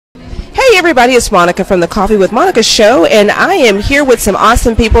everybody, it's Monica from the Coffee with Monica show, and I am here with some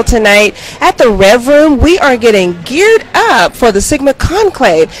awesome people tonight at the Rev Room. We are getting geared up for the Sigma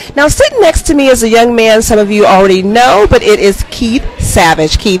Conclave. Now, sitting next to me is a young man some of you already know, but it is Keith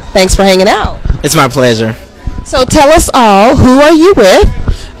Savage. Keith, thanks for hanging out. It's my pleasure. So tell us all, who are you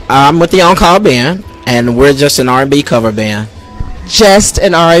with? I'm with the On Call Band, and we're just an R&B cover band. Just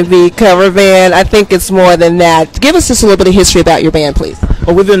an R&B cover band. I think it's more than that. Give us just a little bit of history about your band, please.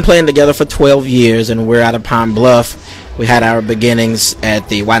 Well, we've been playing together for 12 years, and we're out of Pine Bluff. We had our beginnings at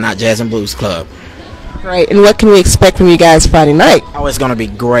the Why Not Jazz and Blues Club. Great. And what can we expect from you guys Friday night? Oh, it's going to be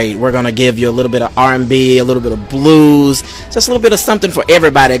great. We're going to give you a little bit of R&B, a little bit of blues, just a little bit of something for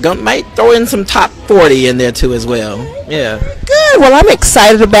everybody. Might throw in some top 40 in there, too, as well. Yeah. Good. Well, I'm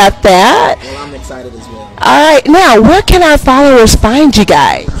excited about that. Well, I'm excited as well. All right. Now, where can our followers find you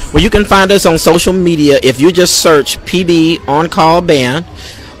guys? Well, you can find us on social media. If you just search PB On Call Band,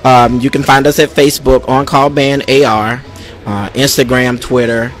 you can find us at Facebook, On Call Band AR, Instagram,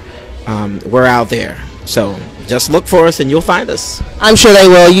 Twitter. We're out there. So just look for us and you'll find us. I'm sure they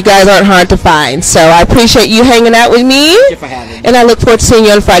will. You guys aren't hard to find. So I appreciate you hanging out with me. Thank you for having me. And I look forward to seeing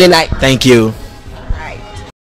you on Friday night. Thank you.